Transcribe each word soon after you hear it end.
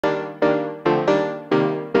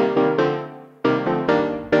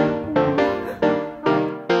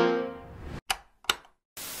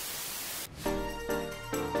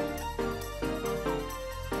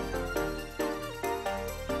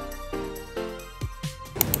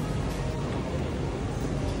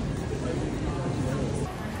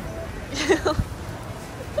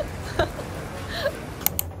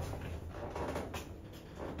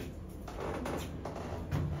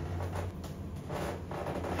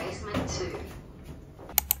Basement 2.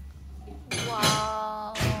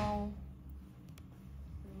 Wow.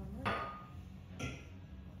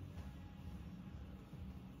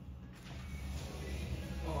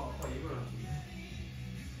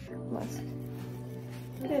 Nice.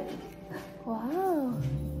 Wow.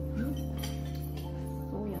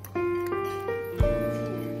 Oh yeah.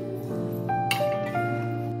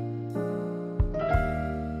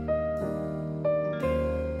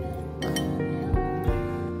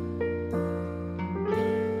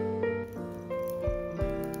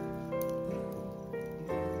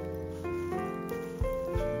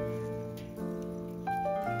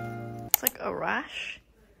 It's like a rash.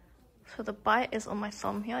 So the bite is on my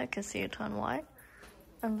thumb here. I can see it turn white.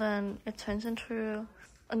 And then it turns into...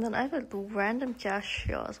 And then I have a random gash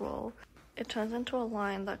here as well. It turns into a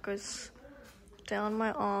line that goes down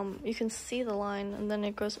my arm. You can see the line, and then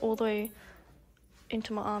it goes all the way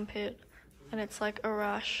into my armpit. And it's like a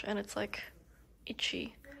rash, and it's like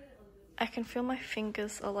itchy. I can feel my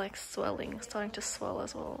fingers are like swelling, starting to swell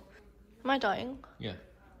as well. Am I dying? Yeah.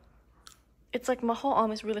 It's like my whole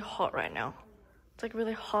arm is really hot right now. It's like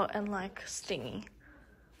really hot and like stingy.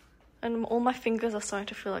 And all my fingers are starting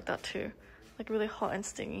to feel like that too. Like really hot and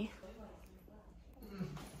stingy.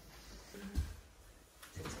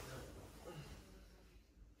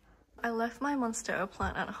 I left my monstera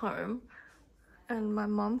plant at home and my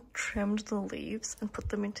mom trimmed the leaves and put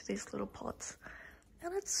them into these little pots.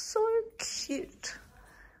 And it's so cute.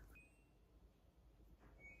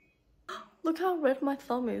 Look how red my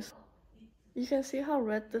thumb is. You can see how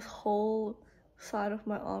red this whole side of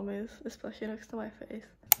my arm is, especially next to my face.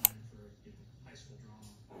 High school drama,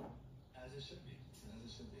 as it should be, as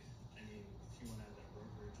it should be. I mean, if you want to have that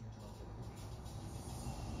brokerage, you tell them.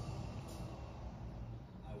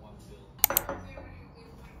 I want to build.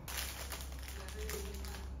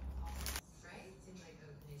 Right? Seems like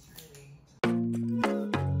an eternity.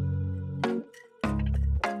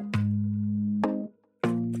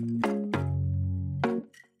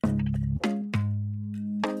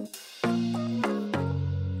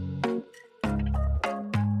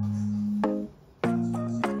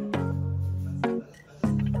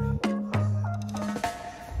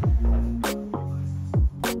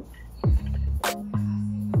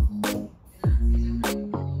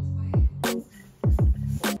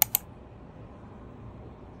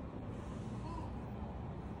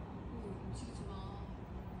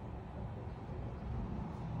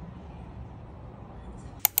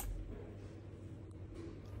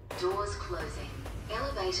 Doors closing.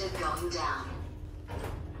 Elevator going down.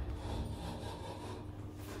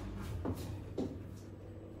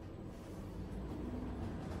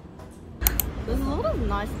 There's a lot of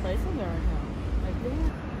nice places there right now. I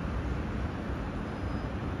think.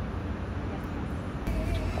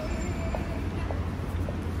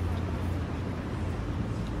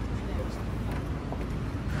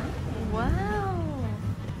 Wow.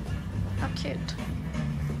 How cute.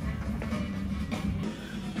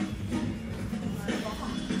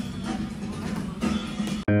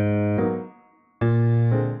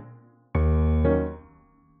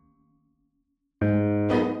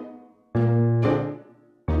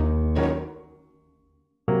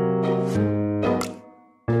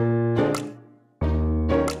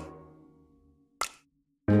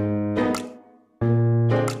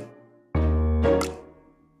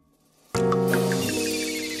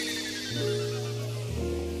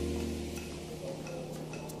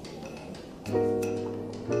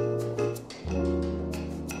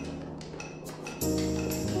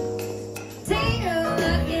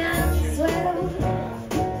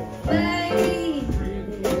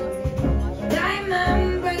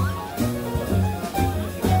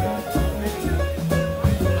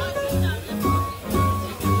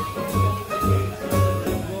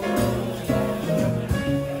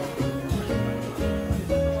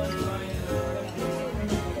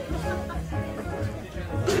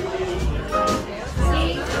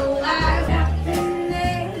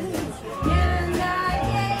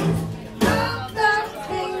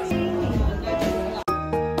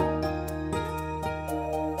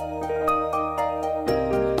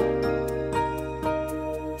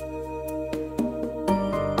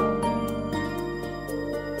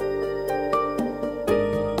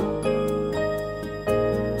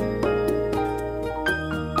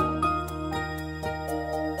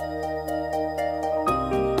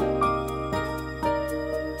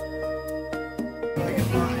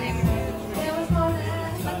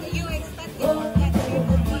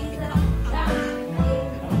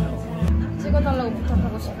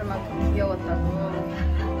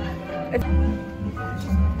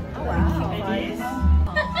 Oh wow.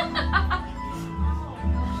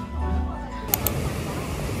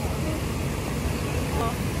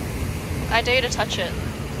 I dare you to touch it.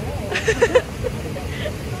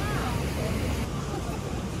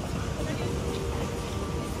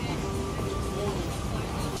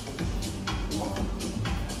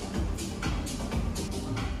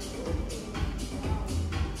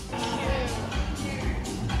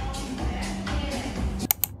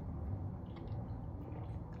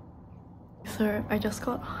 So I just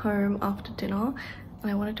got home after dinner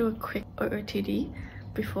and I want to do a quick OOTD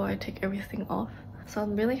before I take everything off. So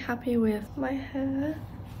I'm really happy with my hair.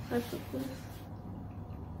 I put this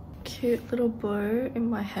cute little bow in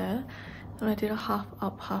my hair and I did a half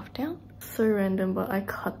up, half down. So random, but I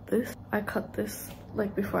cut this. I cut this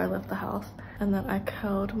like before I left the house, and then I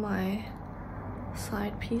curled my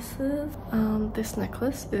side pieces. This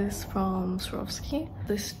necklace is from Swarovski.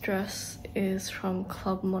 This dress is from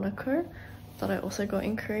Club Monaco that I also got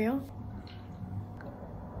in Korea.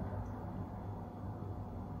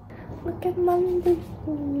 Look at Mandu.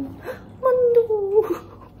 Mandu.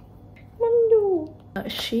 Mandu.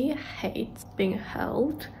 She hates being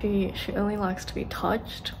held. She only likes to be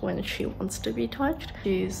touched when she wants to be touched.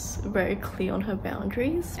 She's very clear on her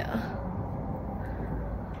boundaries. Yeah.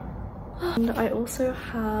 And I also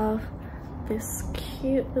have this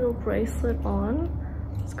cute little bracelet on.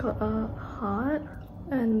 It's got a heart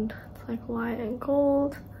and it's like white and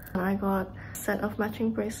gold. And I got a set of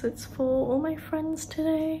matching bracelets for all my friends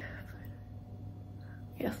today.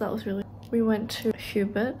 Yes, that was really... We went to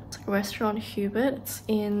Hubert, it's like a restaurant Hubert. It's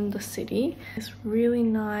in the city. It's really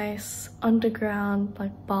nice underground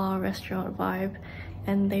like bar restaurant vibe,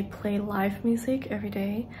 and they play live music every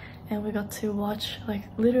day. And we got to watch like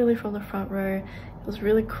literally from the front row. It was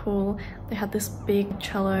really cool. They had this big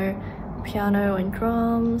cello, piano and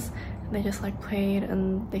drums, and they just like played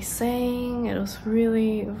and they sang. It was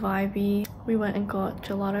really vibey. We went and got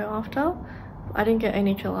gelato after. I didn't get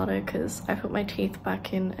any gelato because I put my teeth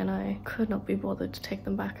back in and I could not be bothered to take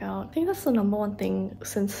them back out. I think that's the #1 thing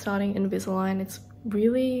since starting Invisalign. It's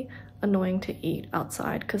really annoying to eat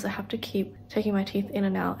outside because I have to keep taking my teeth in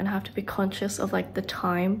and out, and I have to be conscious of like the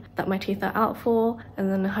time that my teeth are out for, and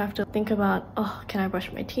then I have to think about, oh, can I brush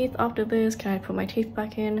my teeth after this? Can I put my teeth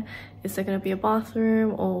back in? Is there going to be a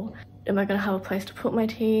bathroom, or am I gonna have a place to put my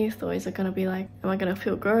teeth, or is it gonna be like, am I gonna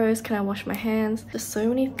feel gross? Can I wash my hands? There's so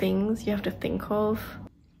many things you have to think of.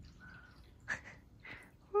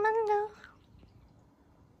 Mando.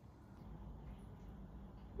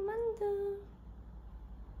 Mando.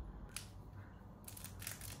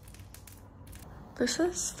 This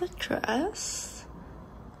is the dress.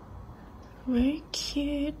 Very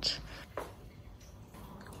cute.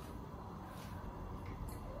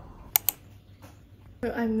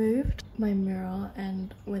 So I moved my mirror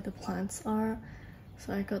and where the plants are,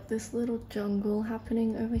 so I got this little jungle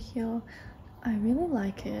happening over here. I really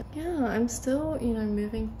like it. Yeah, I'm still, you know,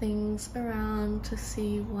 moving things around to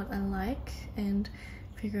see what I like and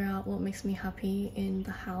figure out what makes me happy in the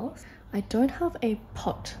house. I don't have a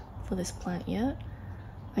pot for this plant yet.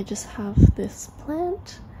 I just have this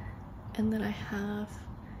plant, and then I have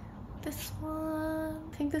this one.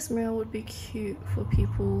 I think this mirror would be cute for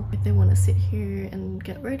people if they want to sit here and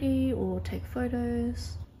get ready or take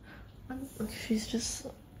photos. She's just...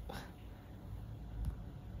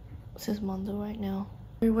 This is Mando right now.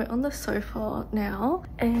 We're on the sofa now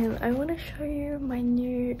and I want to show you my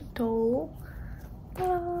new doll.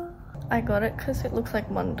 I got it because it looks like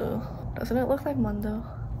Mando. Doesn't it look like Mando?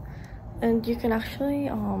 And you can actually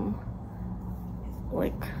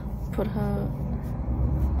like put her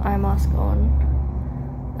eye mask on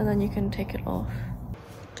and then you can take it off.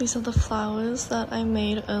 These are the flowers that I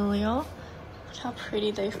made earlier. Look how pretty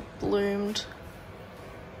they've bloomed.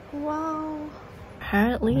 Wow.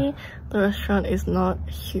 Apparently the restaurant is not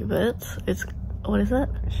Hubert, it's, what is it?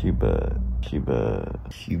 Hubert.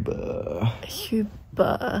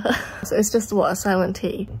 So it's just what, a silent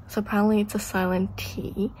T. So apparently it's a silent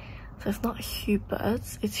T. So it's not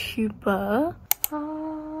Hubert, it's Huber.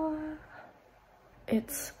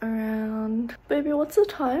 It's around... Baby, what's the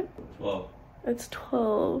time? 12. It's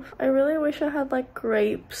 12. I really wish I had like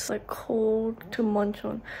grapes, like cold to munch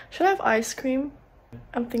on. Should I have ice cream?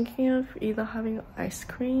 I'm thinking of either having ice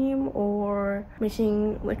cream or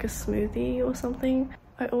making like a smoothie or something.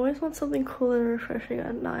 I always want something cool and refreshing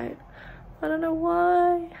at night. I don't know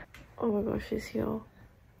why. Oh my gosh, she's here.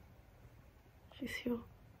 She's here.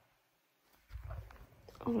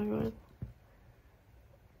 Oh my god.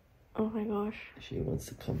 Oh my gosh. She wants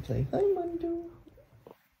to come play. Hi, Mando.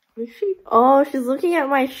 Oh, she's looking at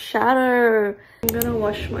my shadow. I'm gonna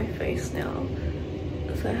wash my face now.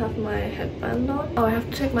 So I have my headband on. Oh, I have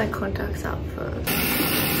to take my contacts out first.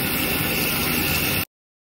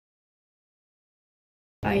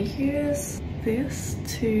 I use this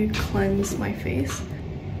to cleanse my face.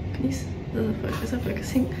 Can you see? Is that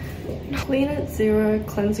focusing? Clean It Zero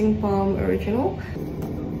Cleansing Balm Original.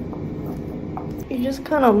 You just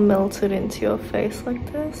kind of melt it into your face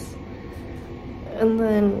like this. And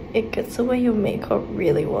then it gets away your makeup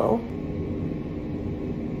really well.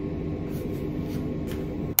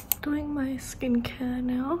 Doing my skincare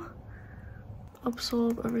now.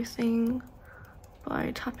 Absorb everything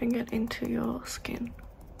by tapping it into your skin.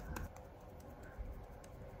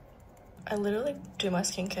 I literally do my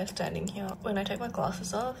skincare standing here. When I take my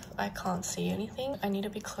glasses off, I can't see anything. I need to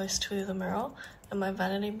be close to the mirror, and my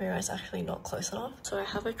vanity mirror is actually not close enough. So I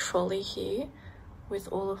have a trolley here with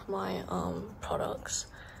all of my products,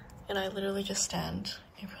 and I literally just stand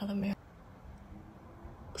in front of the mirror.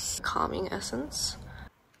 Calming essence.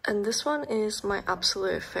 And this one is my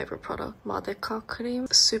absolute favorite product, Madeka cream.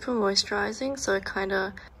 Super moisturizing, so it kind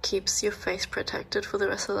of keeps your face protected for the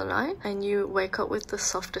rest of the night, and you wake up with the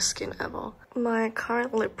softest skin ever. My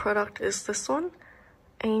current lip product is this one,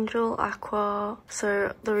 Angel Aqua.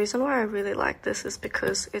 So the reason why I really like this is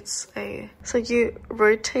because it's so you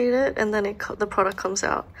rotate it and then the product comes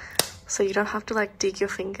out, so you don't have to like dig your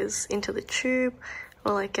fingers into the tube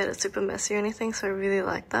or like get it super messy or anything. So I really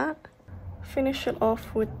like that. Finish it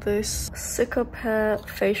off with this Cicapair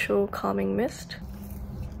facial calming mist.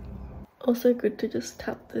 Also good to just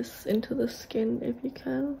tap this into the skin if you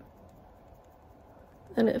can.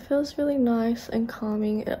 And it feels really nice and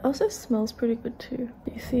calming. It also smells pretty good too.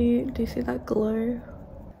 Do you see that glow?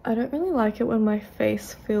 I don't really like it when my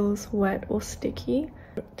face feels wet or sticky.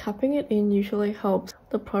 Tapping it in usually helps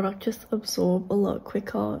the product just absorb a lot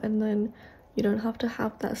quicker, and then you don't have to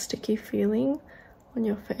have that sticky feeling on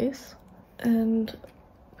your face. And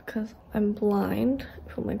because I'm blind, I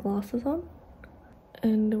put my glasses on,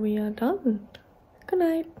 and we are done. Good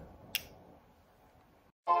night.